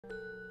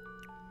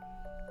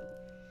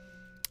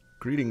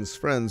Greetings,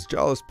 friends.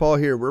 Jawless Paul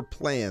here. We're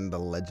playing The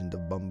Legend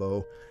of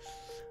Bumbo.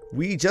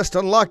 We just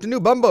unlocked a new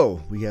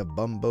Bumbo. We have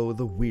Bumbo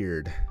the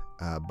Wierd.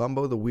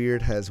 Bumbo the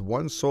Wierd has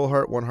 1 soul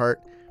heart, 1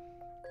 heart.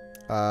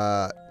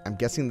 I'm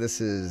guessing this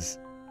is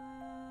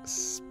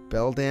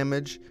spell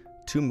damage,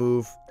 2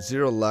 move,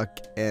 0 luck,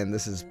 and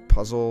this is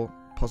puzzle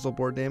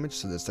board damage.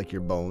 So that's like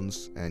your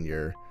bones and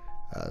your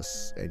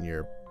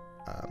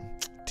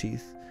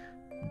teeth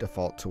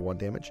default to 1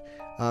 damage.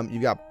 You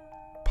got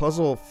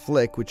Puzzle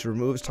Flick, which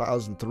removes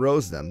tiles and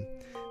throws them.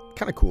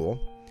 Kind of cool.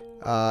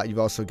 You've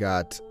also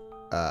got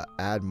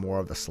add more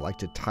of the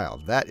selected tile.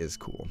 That is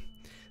cool.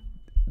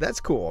 That's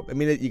cool. I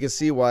mean, you can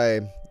see why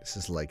this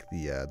is like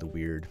the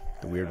weird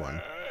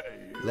one.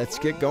 Let's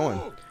get going.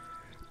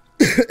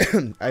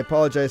 I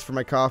apologize for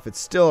my cough. It's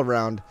still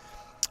around.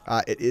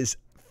 It is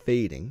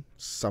fading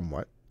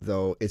somewhat,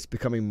 though it's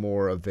becoming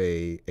more of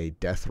a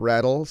death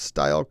rattle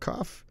style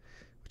cough,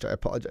 which I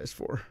apologize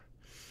for.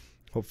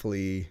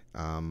 Hopefully,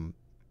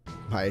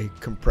 my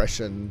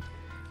compression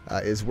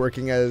is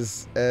working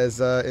as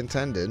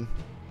intended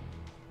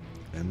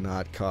and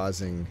not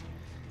causing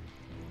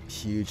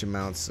huge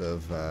amounts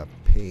of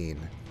pain.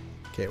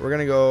 Okay, we're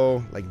gonna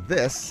go like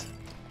this.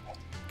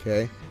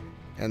 Okay,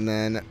 and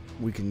then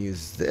we can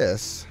use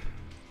this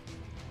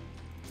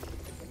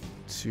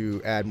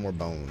to add more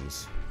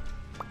bones.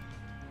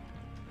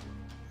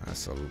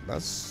 So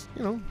that's,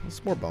 you know,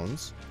 that's more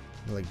bones.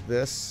 Like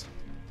this.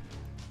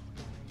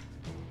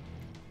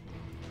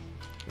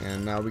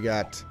 And now we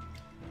got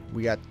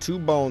 2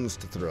 bones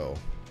to throw.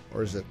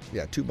 Or is it?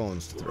 Yeah, 2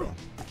 bones to throw.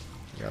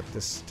 We got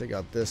this, take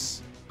out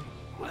this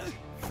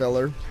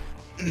filler.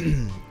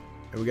 And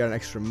we got an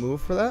extra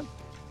move for that.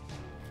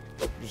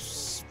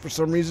 For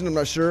some reason, I'm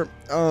not sure.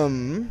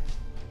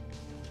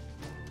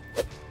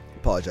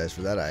 Apologize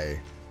for that.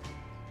 I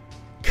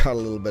got a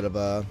little bit of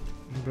a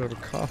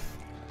cough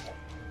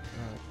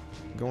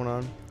going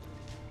on.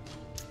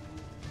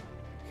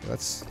 Okay,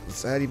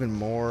 let's add even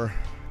more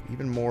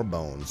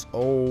bones.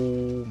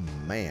 Oh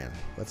man,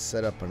 let's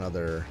set up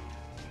another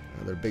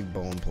big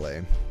bone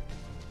play.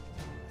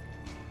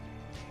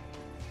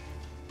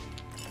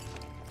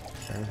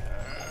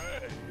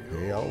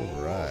 Okay, all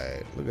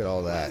right. Look at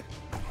all that.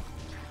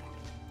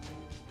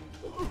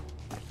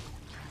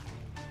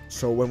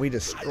 So when we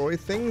destroy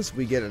things,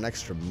 we get an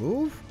extra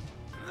move.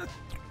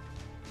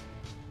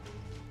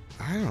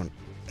 I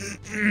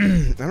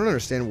don't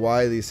understand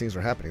why these things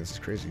are happening. This is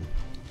crazy.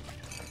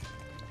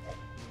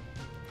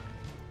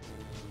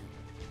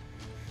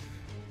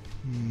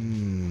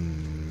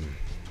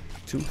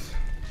 Tooth.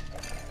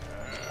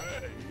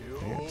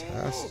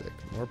 Fantastic.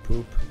 More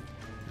poop.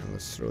 And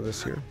let's throw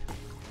this here.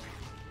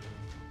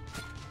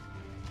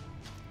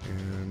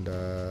 And,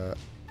 oh,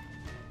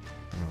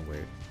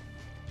 wait.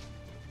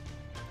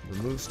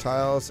 Removes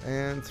tiles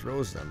and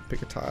throws them.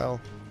 Pick a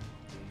tile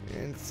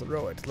and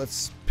throw it.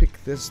 Let's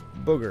pick this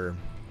booger.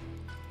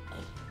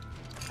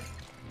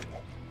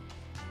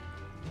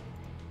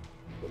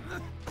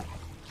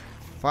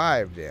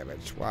 Five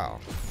damage. Wow.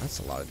 That's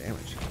a lot of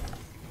damage.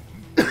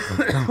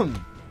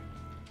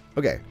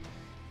 Okay.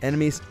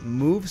 Enemies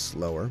move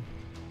slower.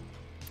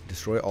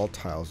 Destroy all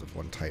tiles of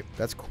 1 type.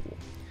 That's cool.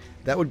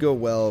 That would go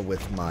well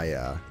with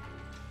my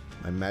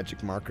my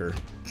magic marker,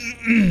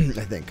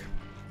 I think.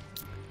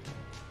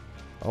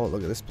 Oh,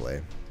 look at this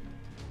play.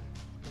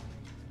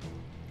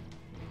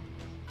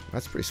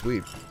 That's pretty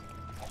sweet.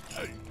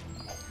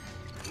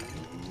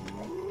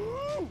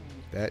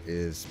 That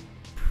is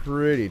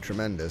pretty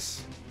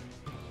tremendous.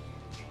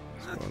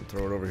 Let's go and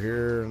throw it over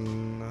here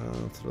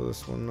and throw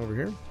this one over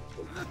here.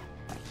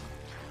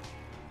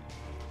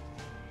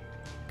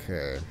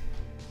 Okay.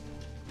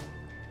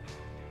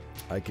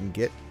 I can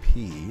get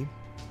P.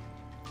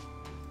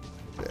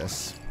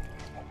 This.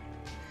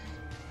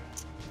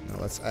 Now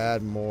let's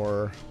add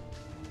more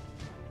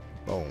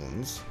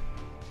bones.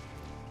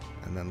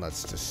 And then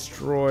let's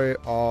destroy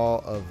all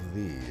of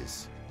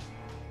these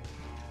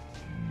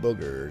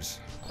boogers.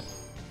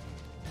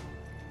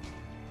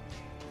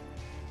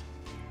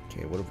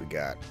 Okay, what have we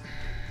got?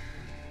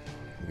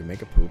 We can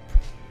make a poop.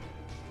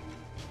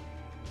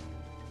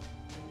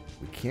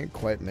 We can't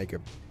quite make a...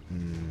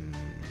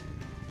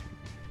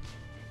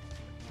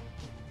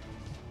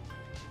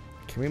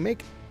 Can we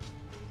make...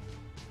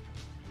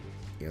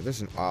 Yeah,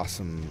 there's an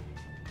awesome...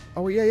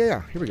 Oh,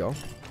 yeah. Here we go.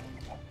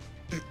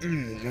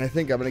 And I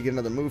think I'm going to get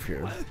another move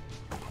here.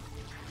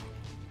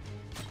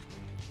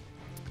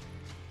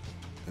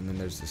 And then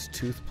there's this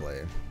tooth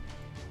play.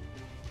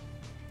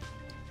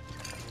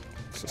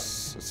 It's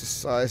a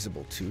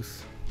sizable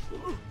tooth.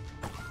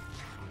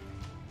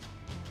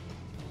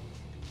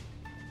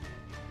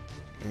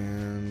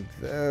 And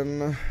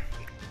then...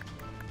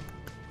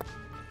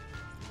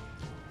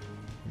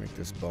 make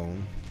this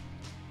bone.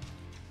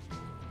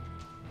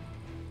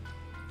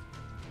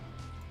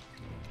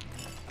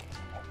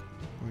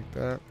 Like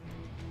that.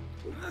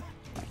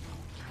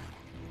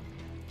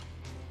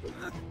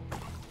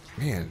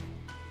 Man,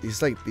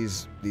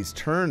 these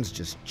turns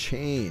just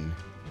chain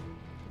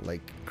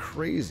like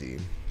crazy.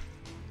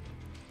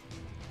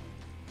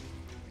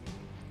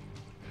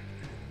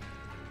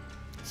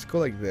 Let's go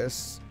like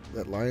this.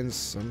 That lines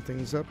some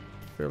things up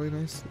fairly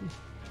nicely.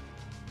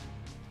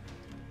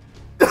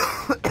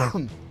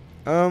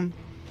 How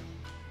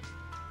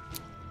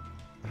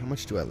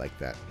much do I like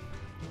that?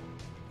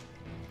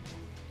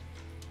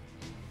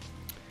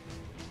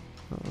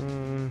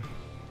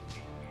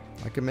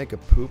 I can make a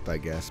poop, I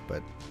guess,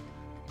 but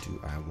do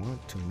I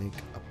want to make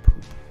a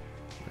poop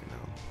right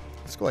now?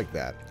 Let's go like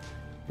that.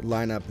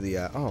 Line up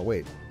the. Oh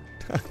wait,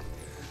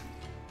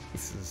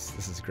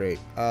 this is great.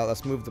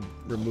 Let's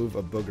remove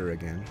a booger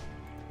again.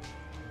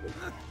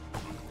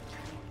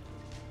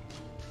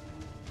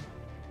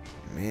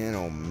 Man,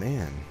 oh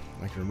man,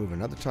 I can remove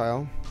another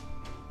tile.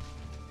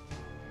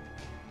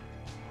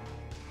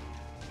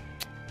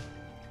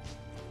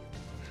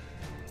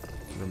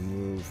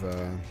 Remove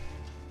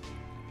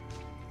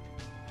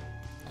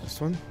this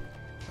one.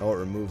 Oh, it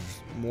removes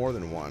more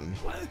than one.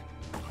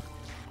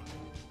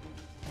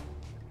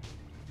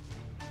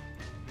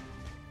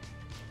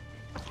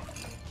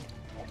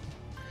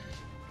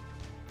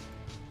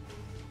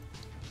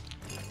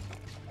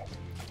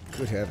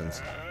 Good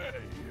heavens.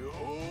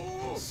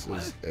 This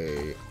is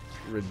a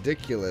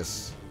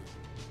ridiculous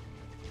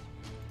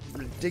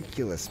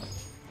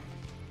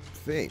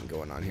thing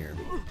going on here.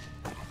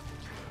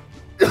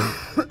 Okay.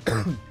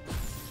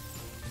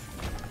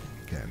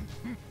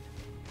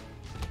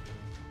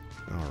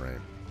 All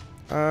right.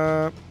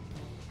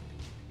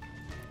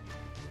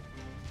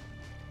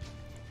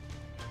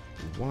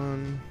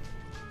 1,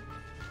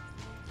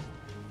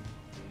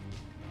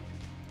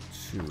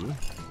 2.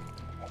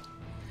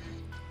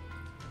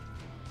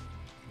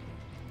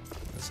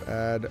 Let's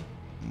add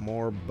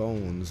more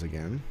bones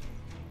again.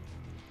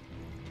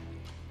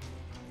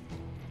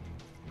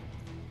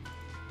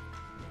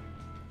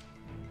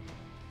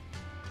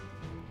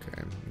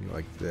 Okay,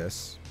 like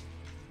this.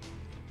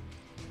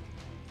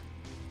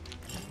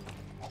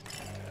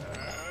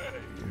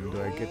 And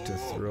do I get to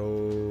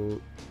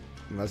throw?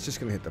 No, it's just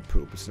gonna hit the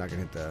poop. It's not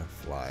gonna hit the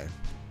fly.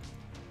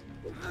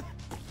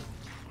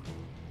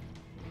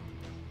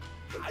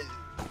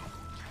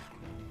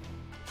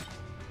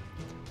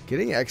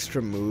 Getting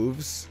extra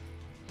moves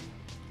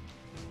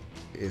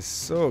is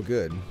so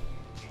good.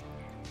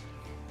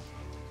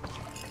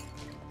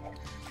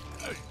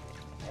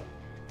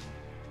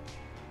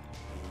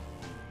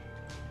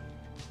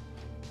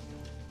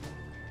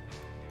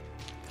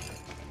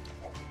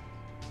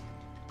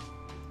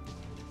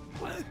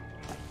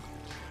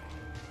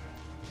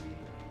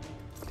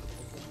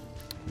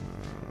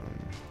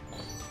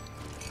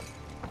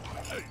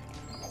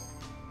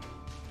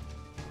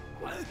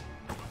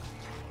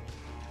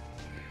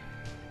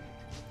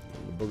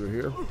 Booger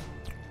here.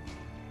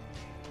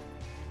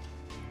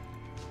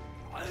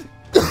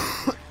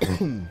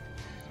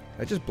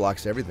 That just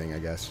blocks everything, I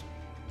guess.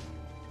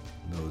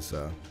 Those,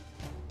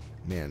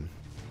 man.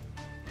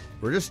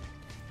 We're just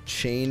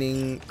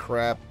chaining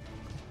crap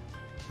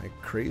like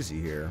crazy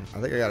here.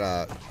 I think I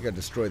gotta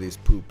destroy these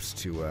poops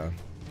to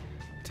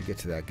get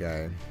to that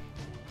guy.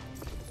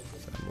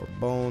 So more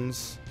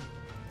bones.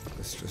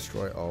 Let's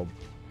destroy all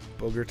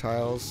booger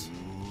tiles.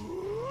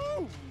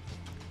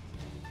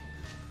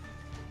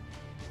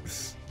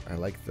 I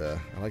like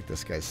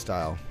this guy's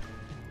style.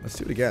 Let's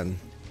do it again.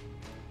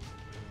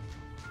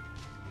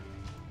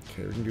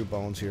 Okay, we can do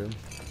bones here.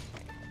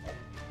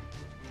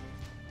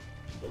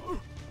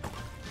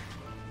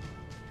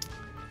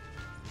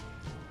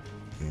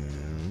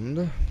 And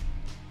we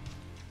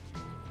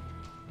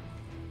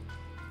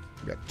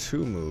got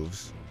 2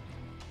 moves.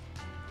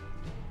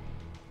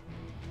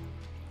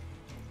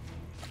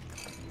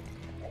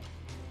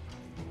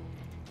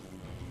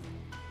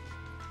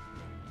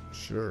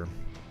 Sure.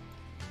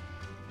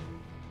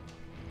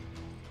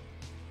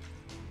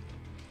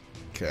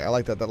 Okay, I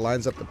like that. That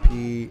lines up the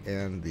P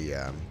and the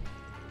okay,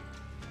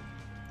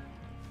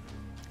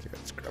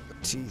 let's grab the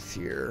teeth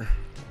here.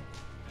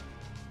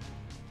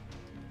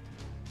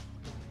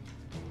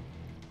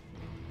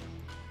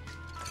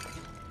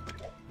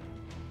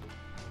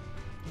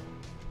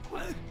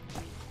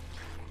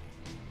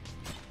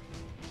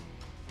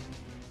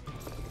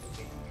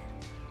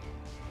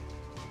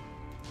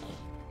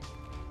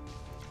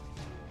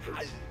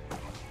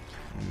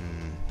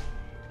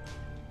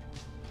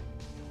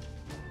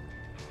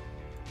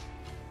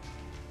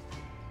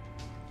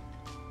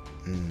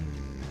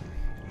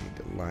 Need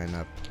to line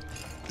up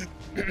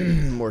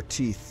more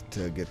teeth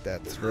to get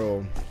that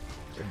throw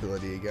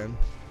ability again.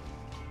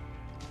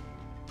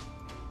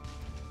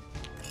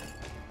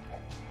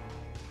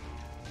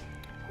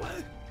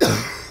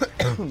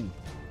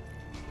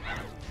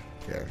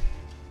 Okay.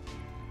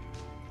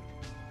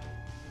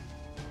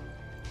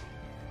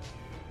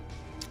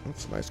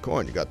 That's a nice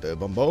coin you got there,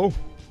 Bumbo.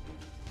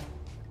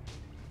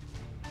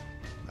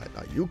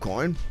 Not you,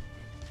 coin.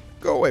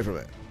 Go away from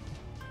it.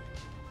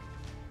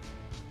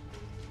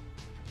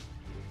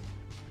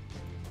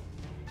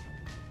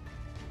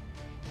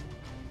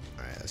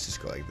 Alright, let's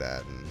just go like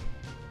that. And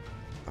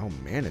oh,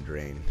 mana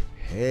drain.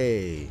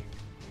 Hey.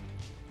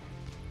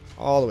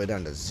 All the way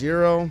down to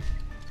 0.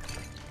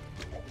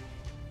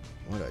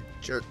 What a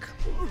jerk.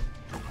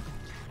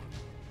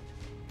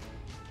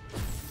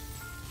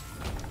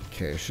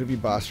 Okay, should be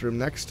boss room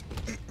next.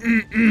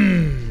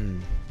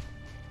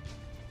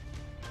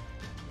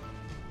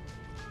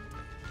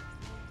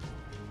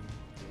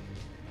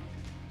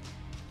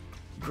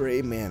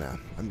 Gray mana.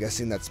 I'm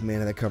guessing that's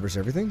mana that covers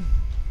everything.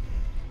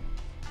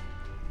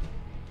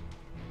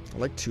 I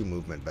like 2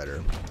 movement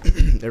better.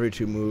 every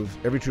two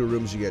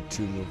rooms you get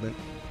 2 movement.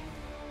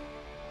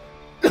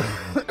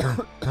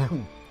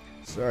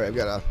 Sorry, I've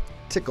got a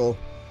tickle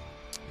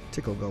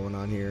going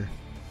on here.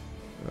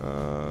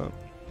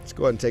 Let's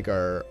go ahead and take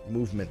our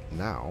movement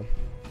now.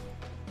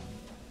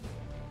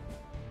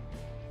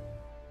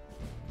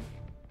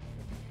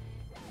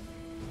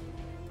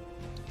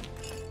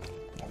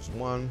 There's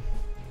 1.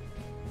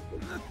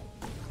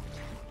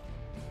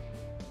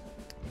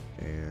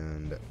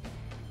 And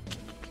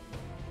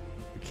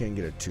we can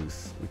get a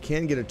tooth. We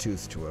can get a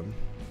tooth to him.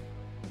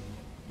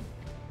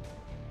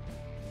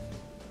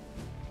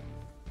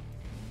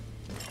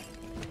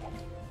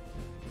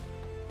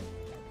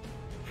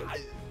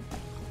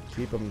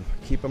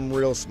 Keep him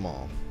real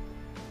small.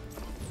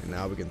 And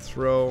now we can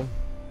throw.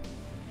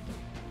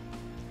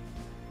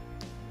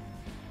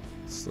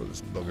 Let's throw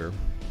this booger.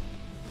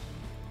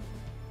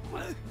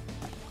 Look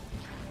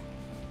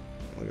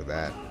at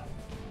that.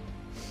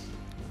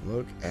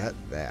 Look at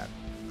that.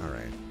 All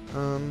right.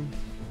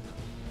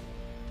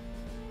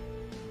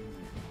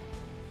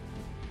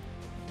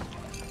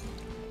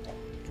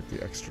 Get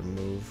the extra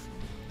move.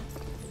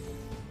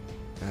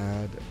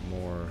 Add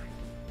more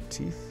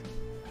teeth.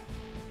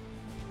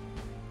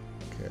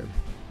 Okay.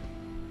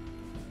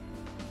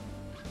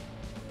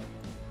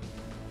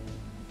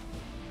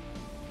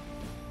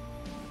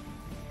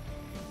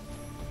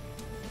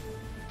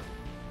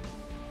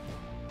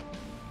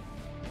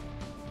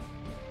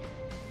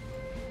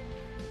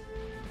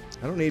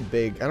 I don't need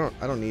big. I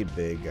don't need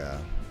big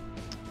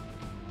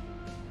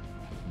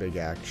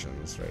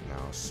actions right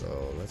now.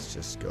 So let's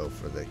just go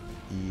for the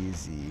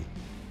easy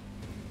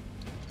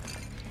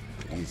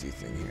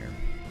thing here.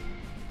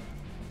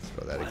 Let's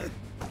throw that again.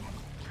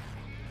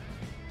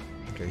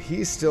 Okay,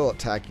 he's still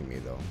attacking me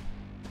though.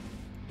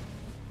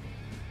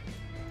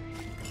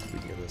 We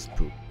can get this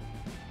poop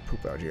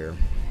out here.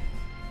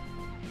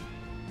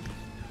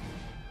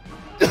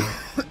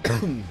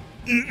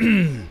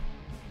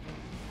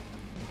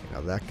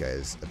 Now that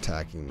guy's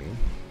attacking me.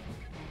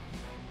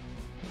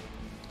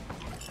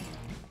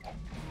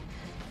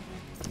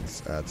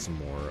 Let's add some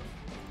more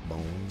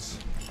bones.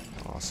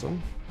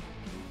 Awesome.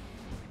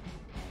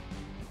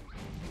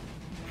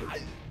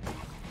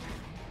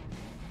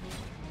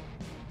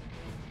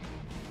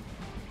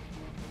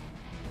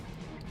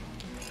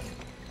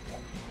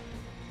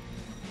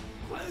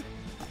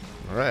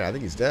 Alright, I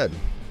think he's dead.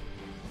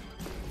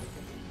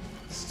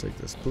 Let's take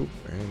this poop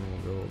and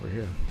we'll go over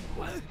here.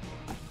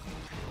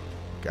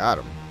 Got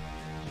him.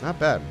 Not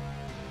bad.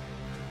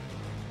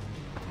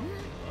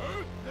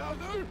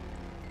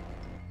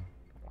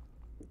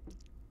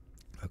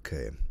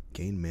 Okay.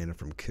 Gain mana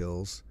from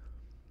kills.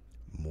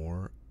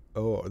 More.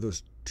 Oh, are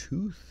those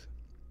tooth?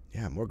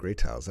 Yeah, more gray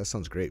tiles. That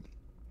sounds great.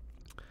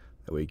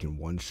 That way you can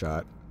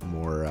one-shot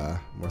more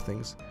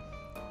things.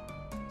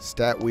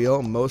 Stat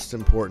wheel. Most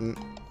important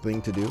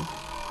thing to do.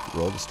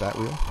 Roll the stat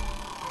wheel.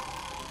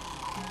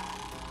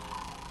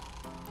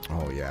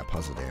 Oh yeah,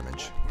 puzzle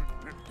damage.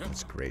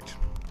 That's great.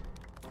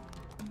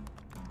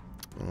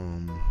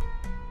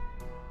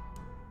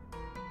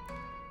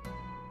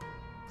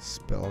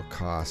 Spell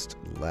cost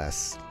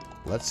less.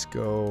 Let's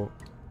go.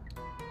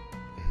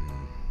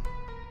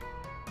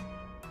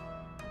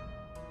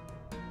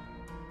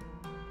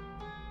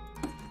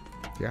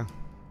 Yeah,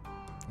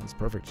 that's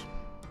perfect.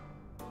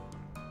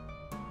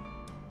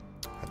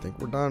 I think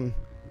we're done.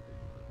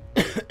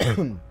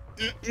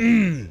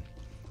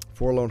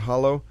 Forlorn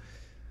Hollow.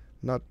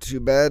 Not too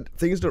bad.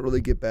 Things don't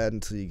really get bad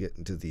until you get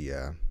into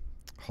the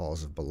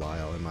Halls of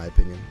Belial, in my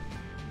opinion.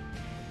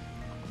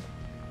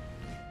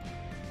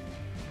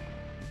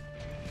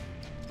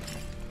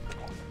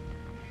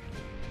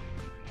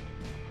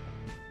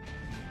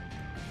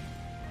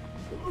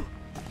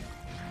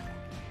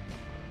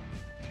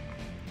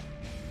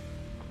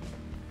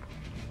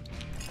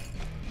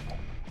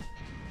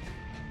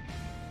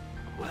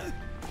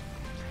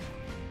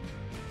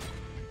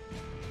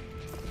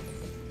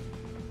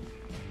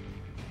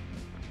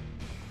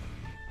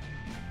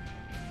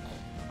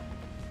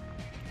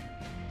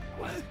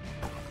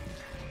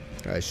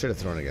 I should have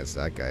thrown against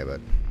that guy, but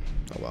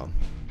oh well.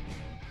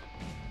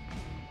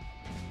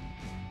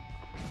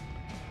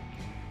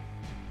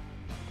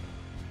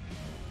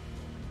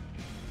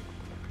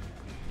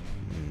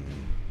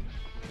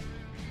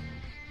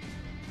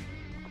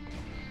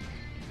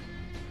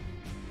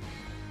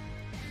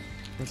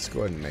 Let's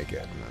go ahead and make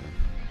it, man.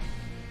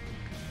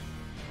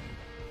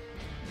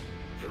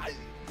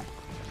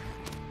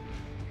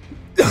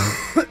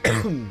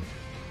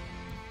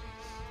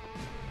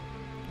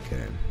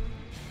 Okay.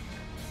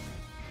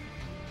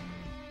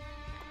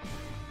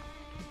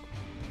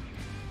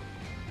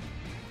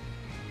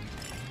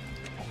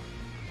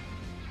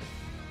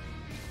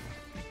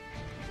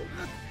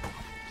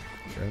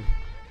 Okay.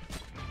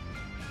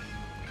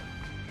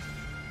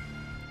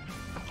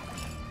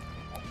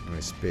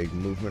 Nice big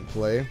movement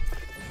play.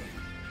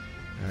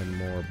 Add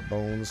more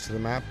bones to the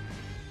map.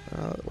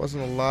 It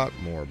wasn't a lot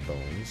more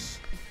bones.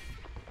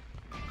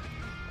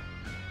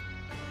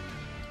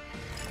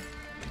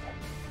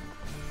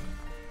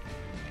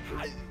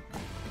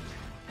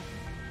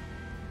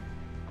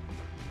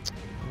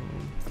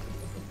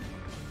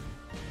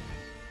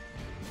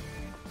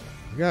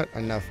 We got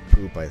enough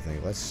poop, I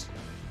think. Let's...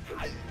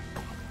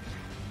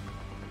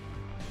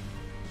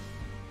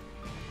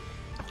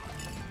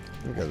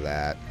 Look at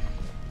that.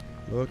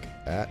 Look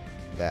at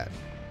that.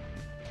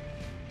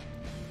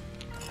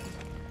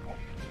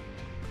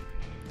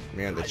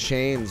 Man, the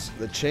chains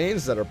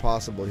that are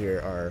possible here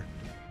are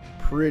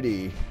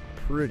pretty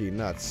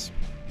nuts.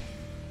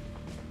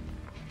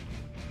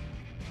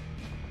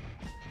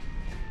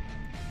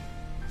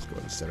 Let's go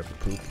ahead and set up the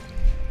poop.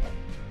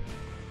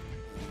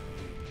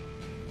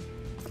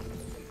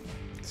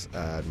 Let's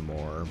add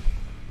more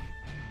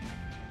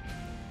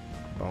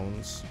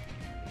bones.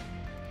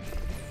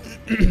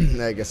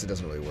 I guess it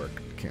doesn't really work.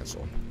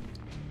 Cancel.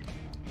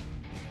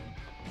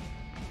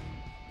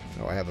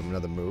 Oh, I have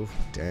another move.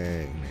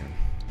 Dang, man.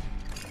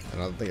 I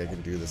don't think I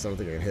can do this. I don't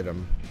think I can hit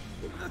him.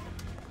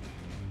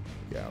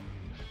 Yeah.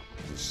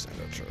 Just end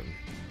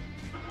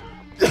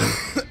our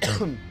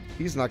turn.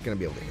 He's not going to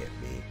be able to hit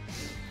me.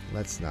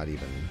 Let's not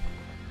even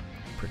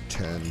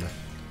pretend.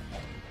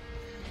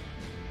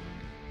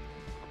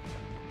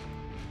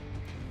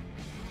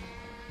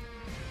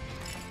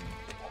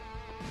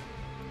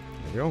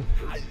 There we go.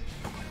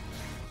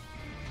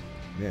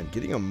 Man,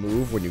 getting a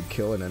move when you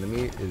kill an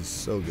enemy is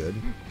so good.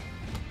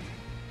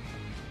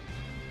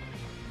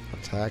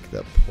 Attack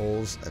that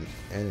pulls an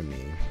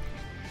enemy.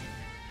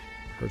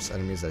 Hurts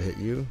enemies that hit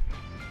you.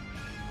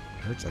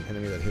 Hurts an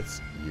enemy that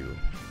hits you.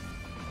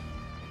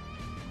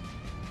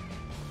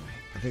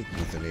 I think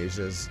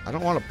euthanasia's... I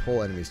don't want to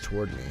pull enemies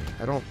toward me.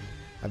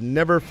 I've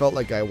never felt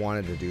like I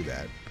wanted to do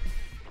that.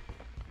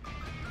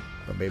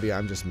 But maybe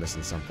I'm just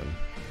missing something.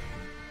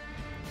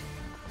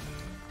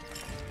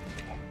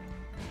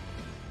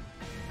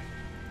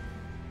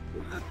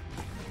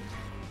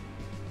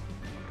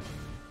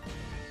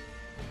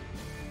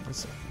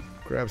 Let's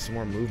grab some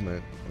more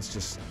movement. Let's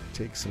just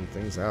take some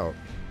things out.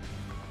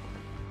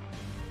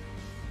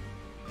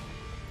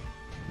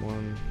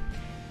 1,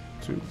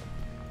 2.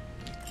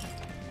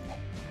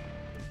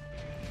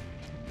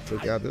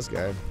 Take out this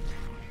guy.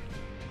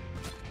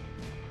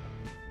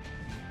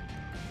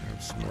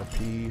 Grab some more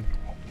P.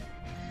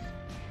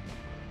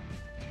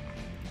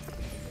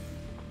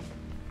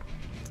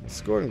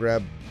 Let's go ahead and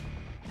grab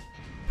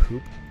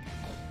poop.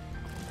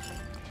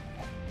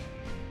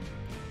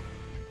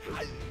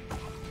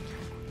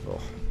 Oh.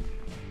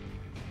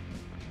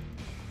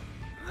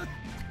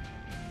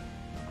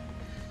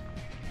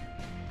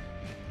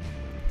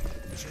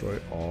 Destroy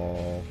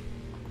all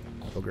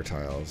ogre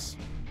tiles.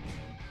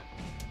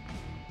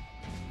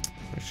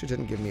 Actually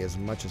didn't give me as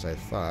much as I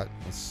thought.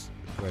 Let's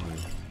go ahead and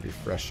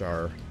refresh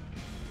our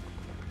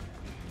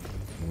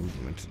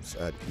movement. Let's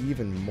add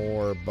even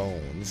more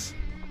bones.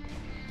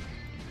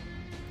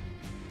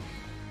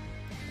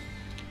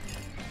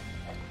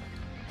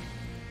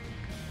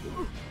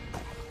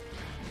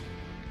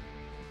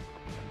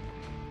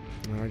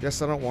 I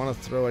guess I don't want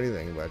to throw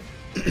anything, but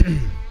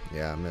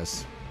yeah,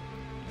 miss.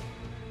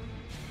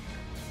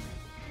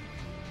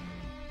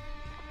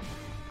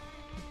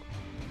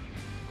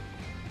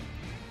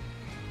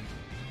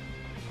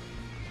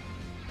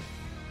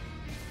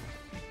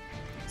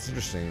 It's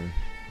interesting.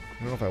 I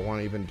don't know if I want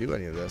to even do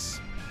any of this.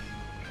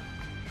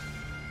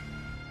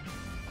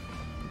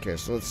 Okay,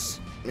 so let's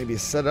maybe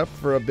set up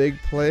for a big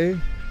play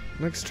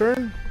next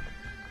turn.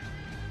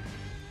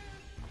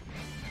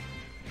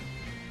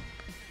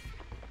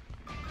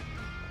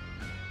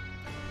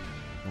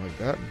 Like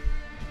that.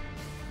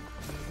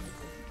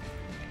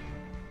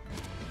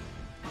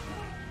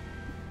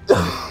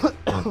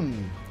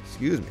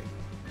 Excuse me.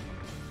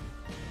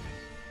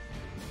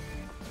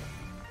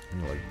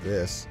 Like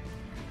this.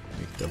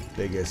 Make the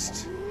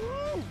biggest.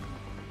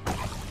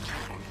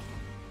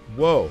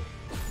 Whoa.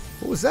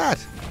 What was that?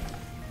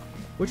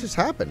 What just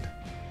happened?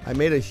 I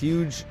made a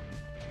huge...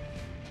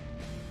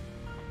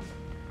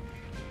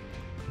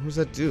 What does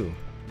that do?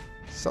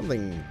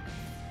 Something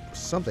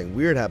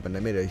weird happened. I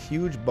made a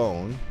huge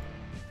bone,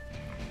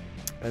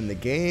 and the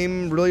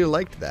game really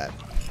liked that.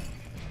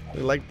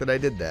 They liked that I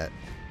did that.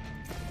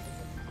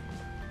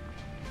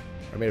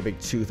 I made a big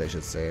tooth, I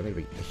should say. I made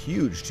a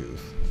huge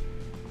tooth.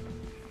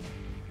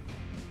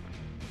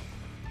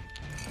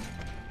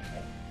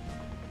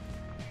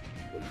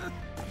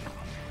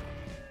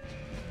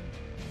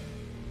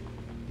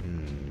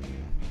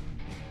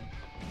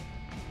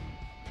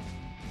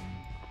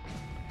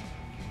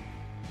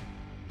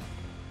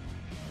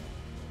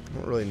 I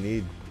don't really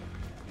need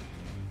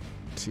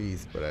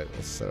teeth, but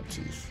let's set up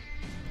teeth.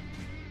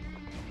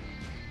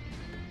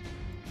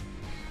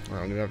 I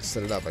don't even have to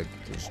set it up, I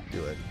can just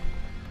do it.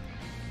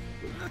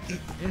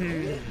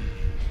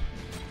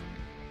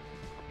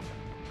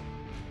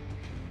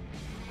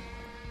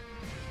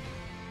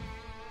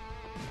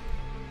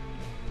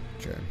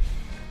 Okay.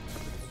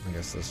 I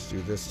guess let's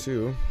do this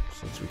too.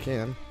 since we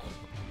can.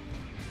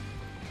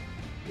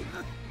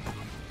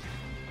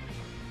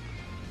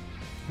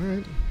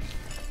 Alright.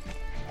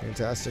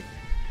 Fantastic.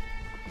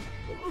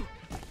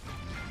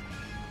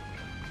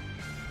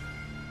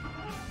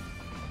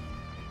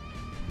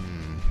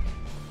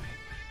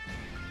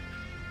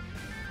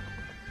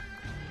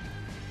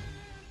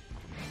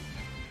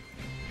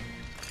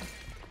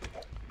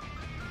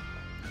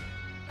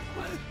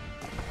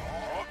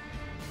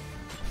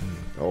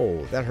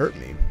 Oh, that hurt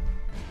me.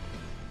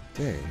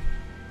 Dang.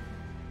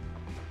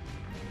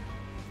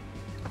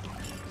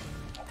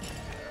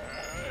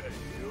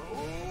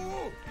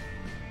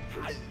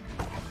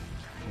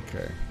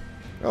 Okay.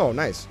 Oh,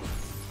 nice.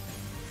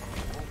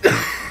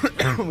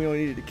 We only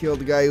needed to kill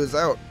the guy who was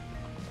out.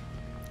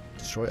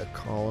 Destroy a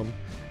column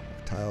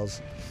of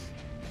tiles.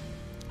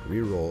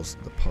 Rerolls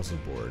the puzzle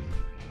board.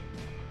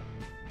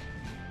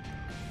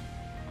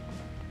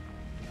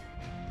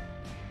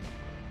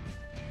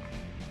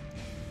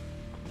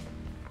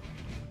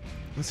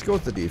 Let's go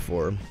with the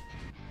D4.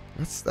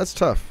 That's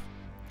tough.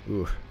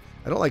 Ooh,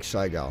 I don't like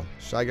Shy Gal.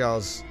 Shy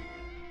Gal's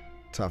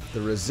tough.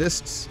 The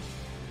resists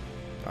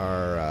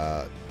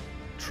are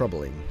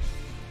troubling,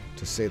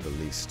 to say the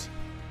least.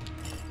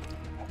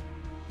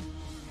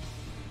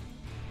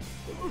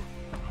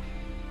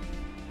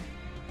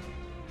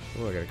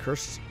 Oh, I got a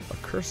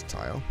cursed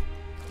tile.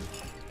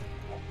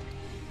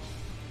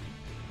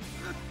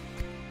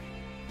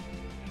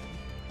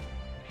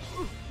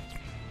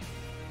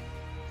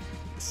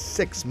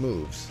 Six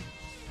moves.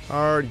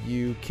 Are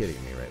you kidding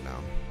me right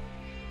now?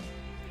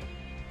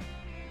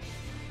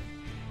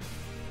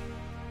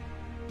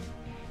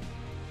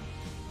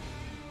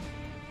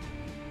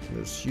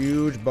 This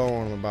huge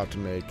bone I'm about to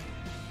make,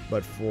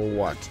 but for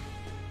what?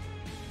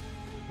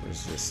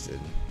 Resisted.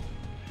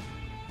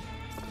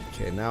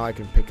 Okay, now I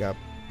can pick up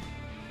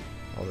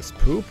all this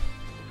poop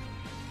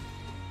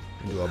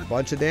and do a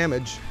bunch of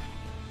damage.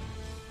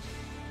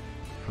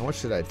 How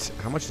much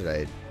damage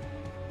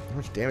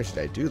did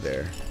I do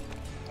there?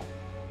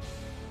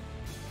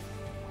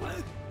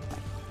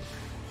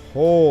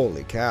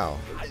 Holy cow.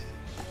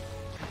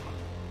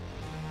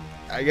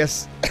 I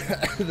guess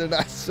they're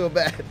not so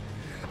bad.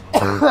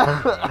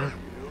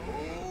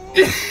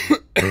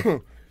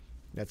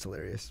 That's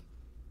hilarious.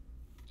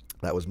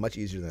 That was much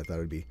easier than I thought it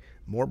would be.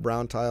 More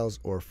brown tiles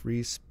or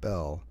free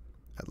spell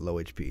at low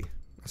HP.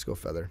 Let's go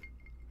feather.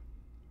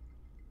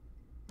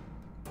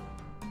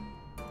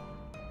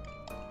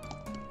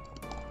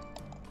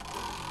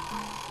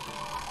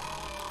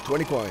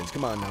 $20 coins.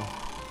 Come on now.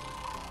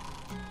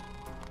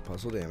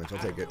 Puzzle damage. I'll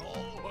take it.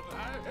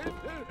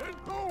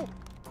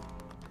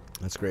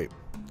 That's great.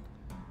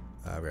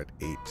 We're at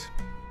 8.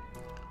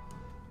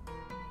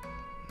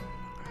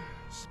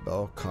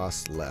 Spell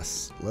costs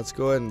less. Let's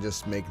go ahead and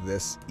just make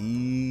this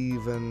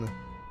even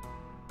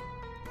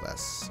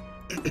less.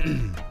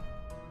 Alright,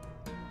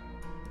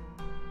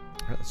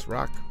 let's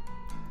rock.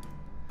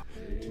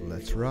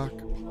 Let's rock.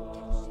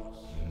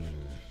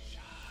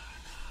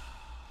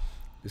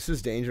 This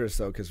is dangerous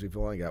though because we've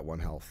only got 1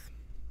 health.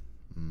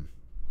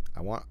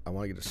 I want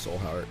to get a soul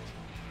heart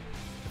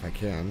if I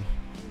can.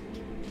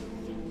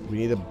 We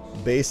need to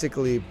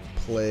basically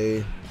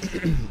play.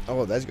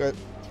 Oh, those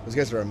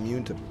guys are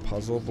immune to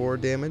puzzle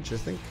board damage, I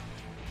think.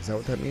 Is that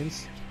what that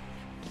means?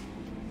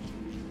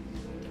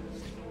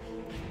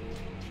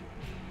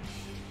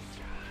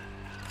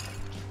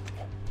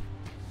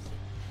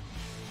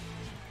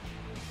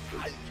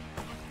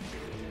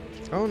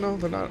 Oh no,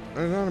 they're not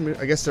immune.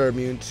 I guess they're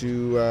immune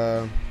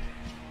to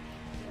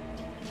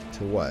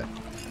what?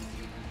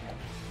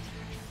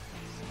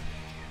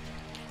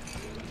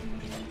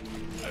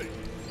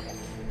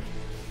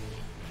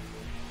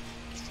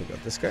 Let's take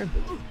out this guy.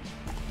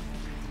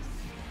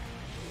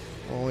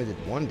 Only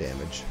did 1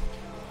 damage.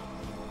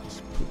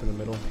 Just poop in the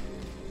middle.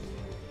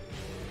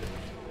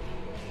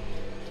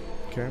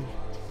 Okay.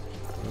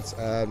 Let's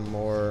add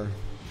more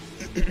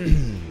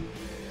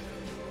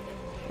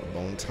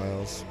bone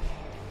tiles.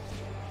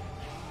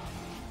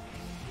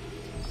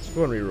 Let's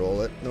go and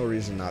re-roll it. No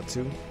reason not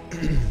to.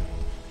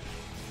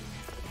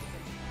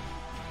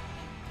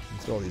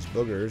 Let's do all these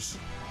boogers.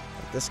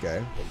 Like this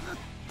guy.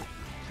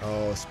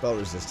 Oh, spell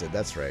resisted.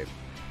 That's right.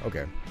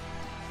 Okay.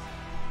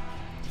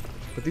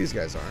 But these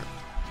guys aren't.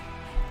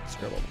 Let's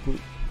grab all the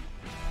poop.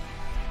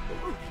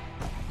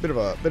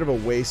 Bit of a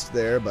waste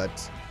there,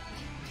 but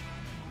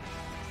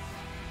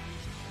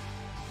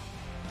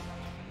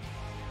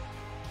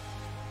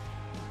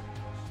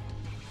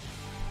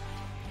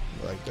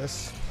like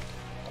this.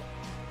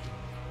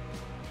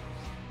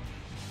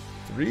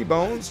 3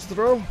 bones to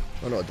throw?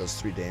 Oh no, it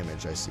does 3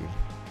 damage, I see.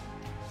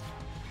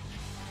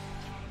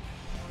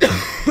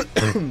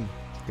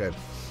 Okay.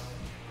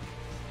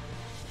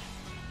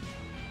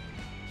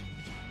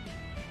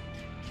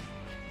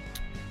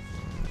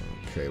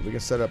 Okay, we can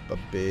set up a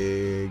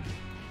big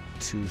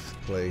tooth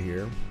play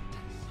here.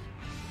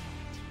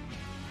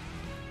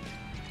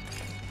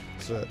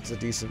 So it's a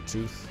decent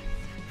tooth.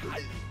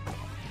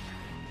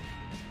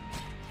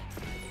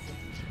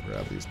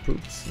 Grab these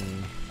poops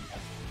and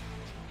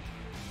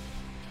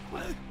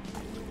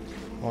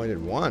Oh, I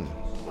did 1.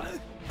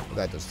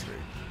 That does 3.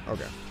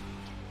 Okay.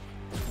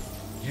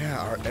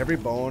 Yeah, every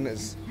bone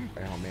is...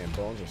 Oh man,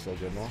 bones are so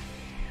good now.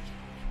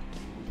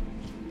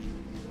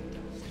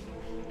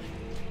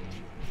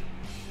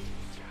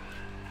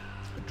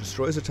 It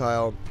destroys a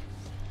tile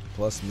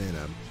plus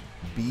mana.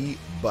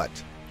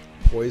 But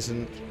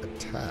poison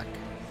attack.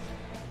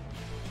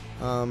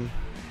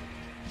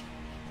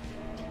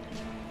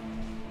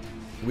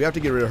 We have to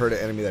get rid of hurt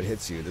enemy that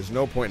hits you. There's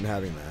no point in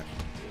having that.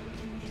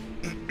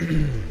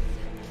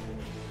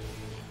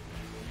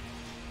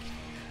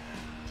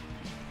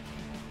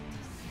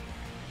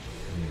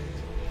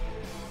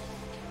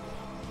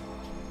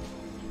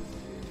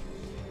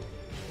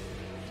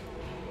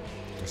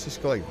 Let's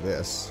just go like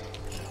this.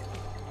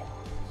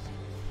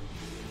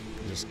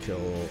 Just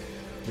kill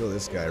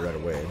this guy right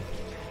away.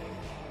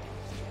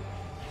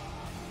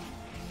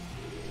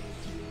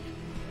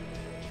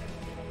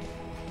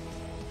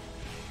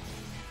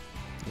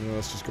 You know,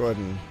 let's just go ahead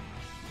and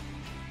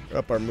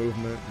up our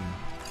movement.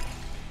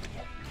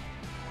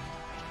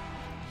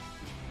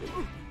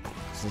 And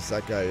since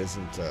that guy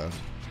isn't take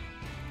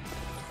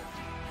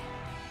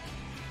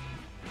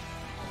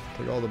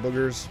all the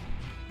boogers.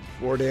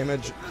 4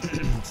 damage.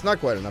 It's not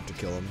quite enough to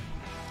kill him,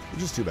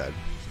 which is too bad.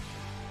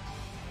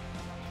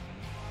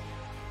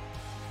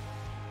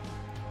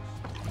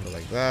 Go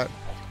like that.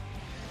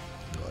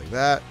 Go like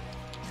that.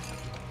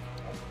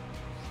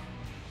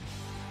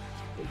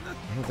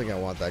 I don't think I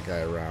want that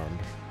guy around.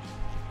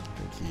 I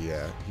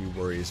think he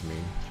worries me.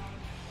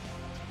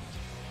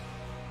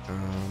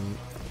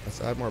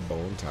 Let's add more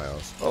bone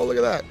tiles. Oh, look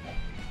at that.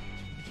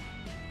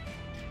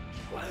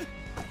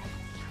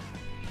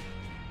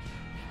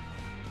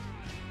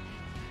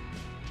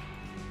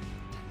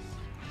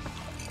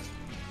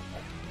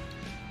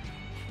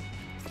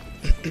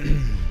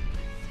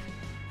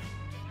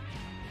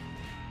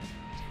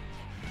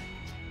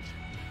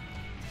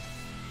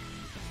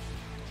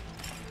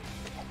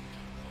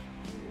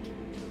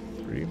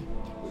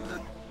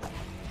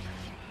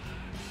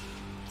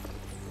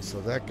 So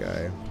that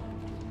guy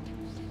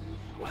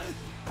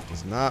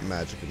is not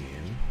magic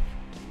immune.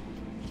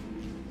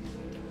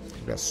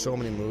 We've got so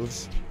many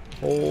moves.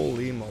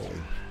 Holy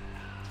moly.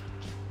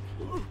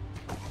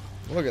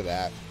 Look at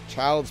that.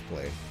 Child's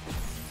play.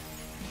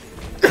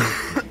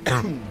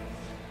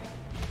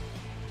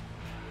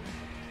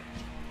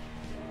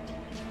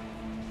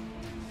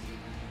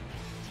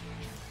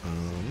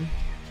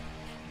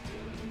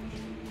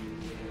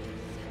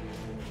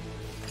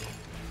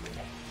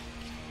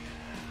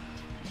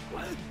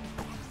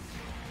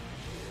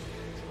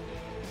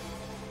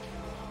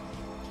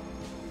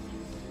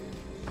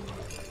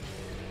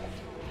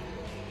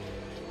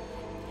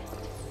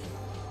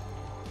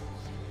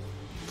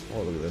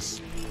 Oh, look at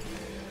this.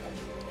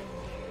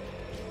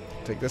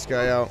 Take this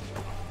guy out.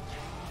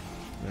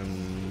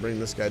 And bring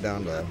this guy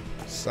down to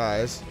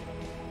size.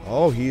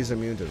 Oh, he's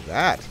immune to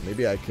that.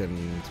 Maybe I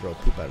can throw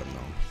poop at him,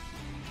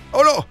 though.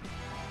 Oh, no!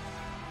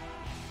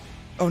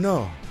 Oh,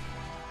 no.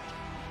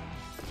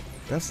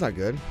 That's not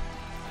good.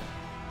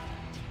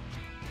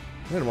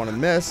 I didn't want to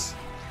miss.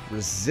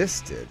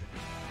 Resisted.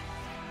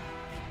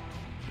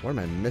 What am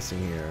I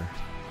missing here?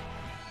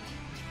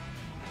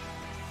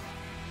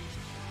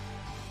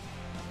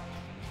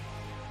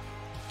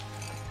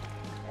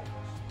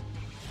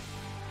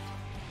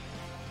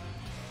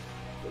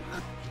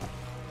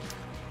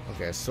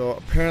 Okay, so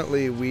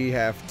apparently we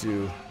have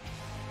to...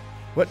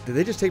 What? Did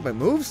they just take my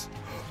moves?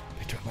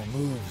 They took my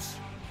moves.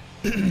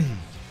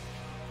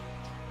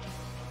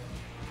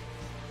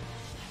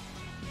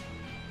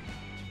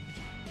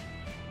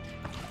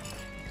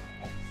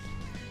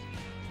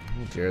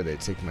 How dare they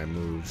take my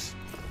moves?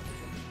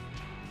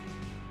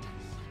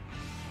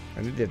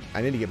 I need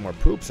to get more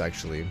poops,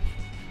 actually.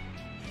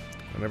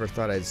 I never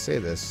thought I'd say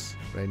this,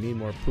 but I need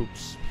more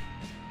poops.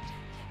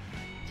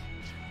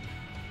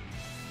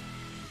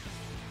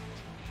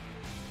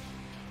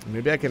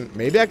 Maybe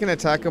I can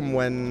attack them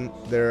when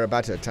they're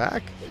about to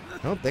attack. I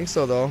don't think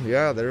so though.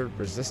 Yeah, they're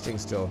resisting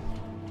still.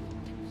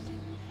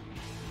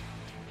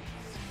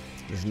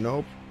 There's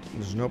no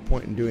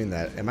point in doing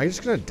that. Am I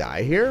just gonna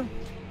die here?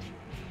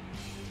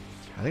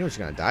 I think I'm just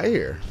gonna die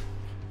here.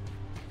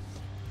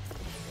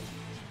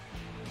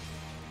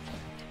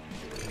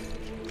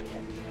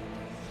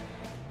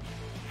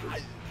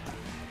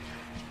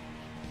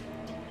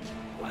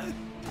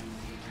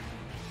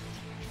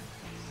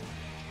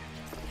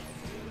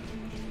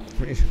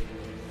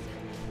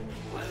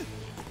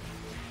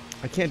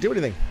 I can't do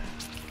anything.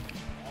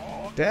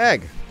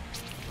 Dag.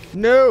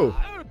 No.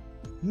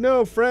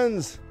 No,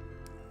 friends.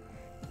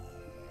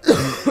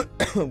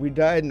 We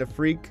died in a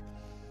freak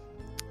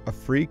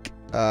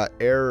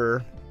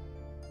error.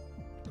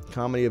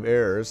 Comedy of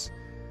errors.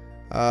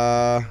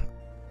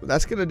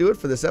 That's gonna do it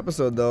for this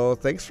episode, though.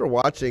 Thanks for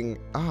watching.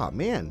 Ah,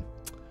 man.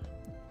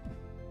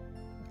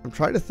 I'm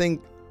trying to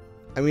think.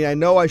 I mean, I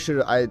know I should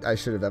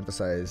have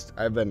emphasized.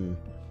 I've been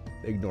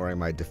ignoring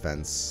my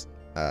defense,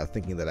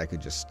 thinking that I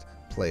could just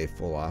play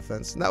full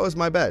offense, and that was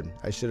my bad.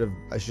 I should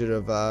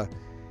have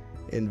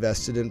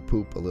invested in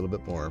poop a little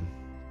bit more.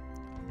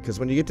 Because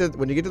when you get to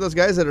those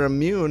guys that are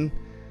immune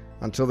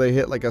until they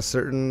hit like a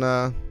certain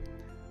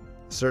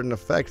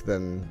effect,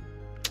 then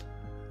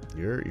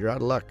you're out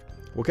of luck.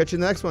 We'll catch you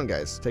in the next one,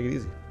 guys. Take it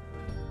easy.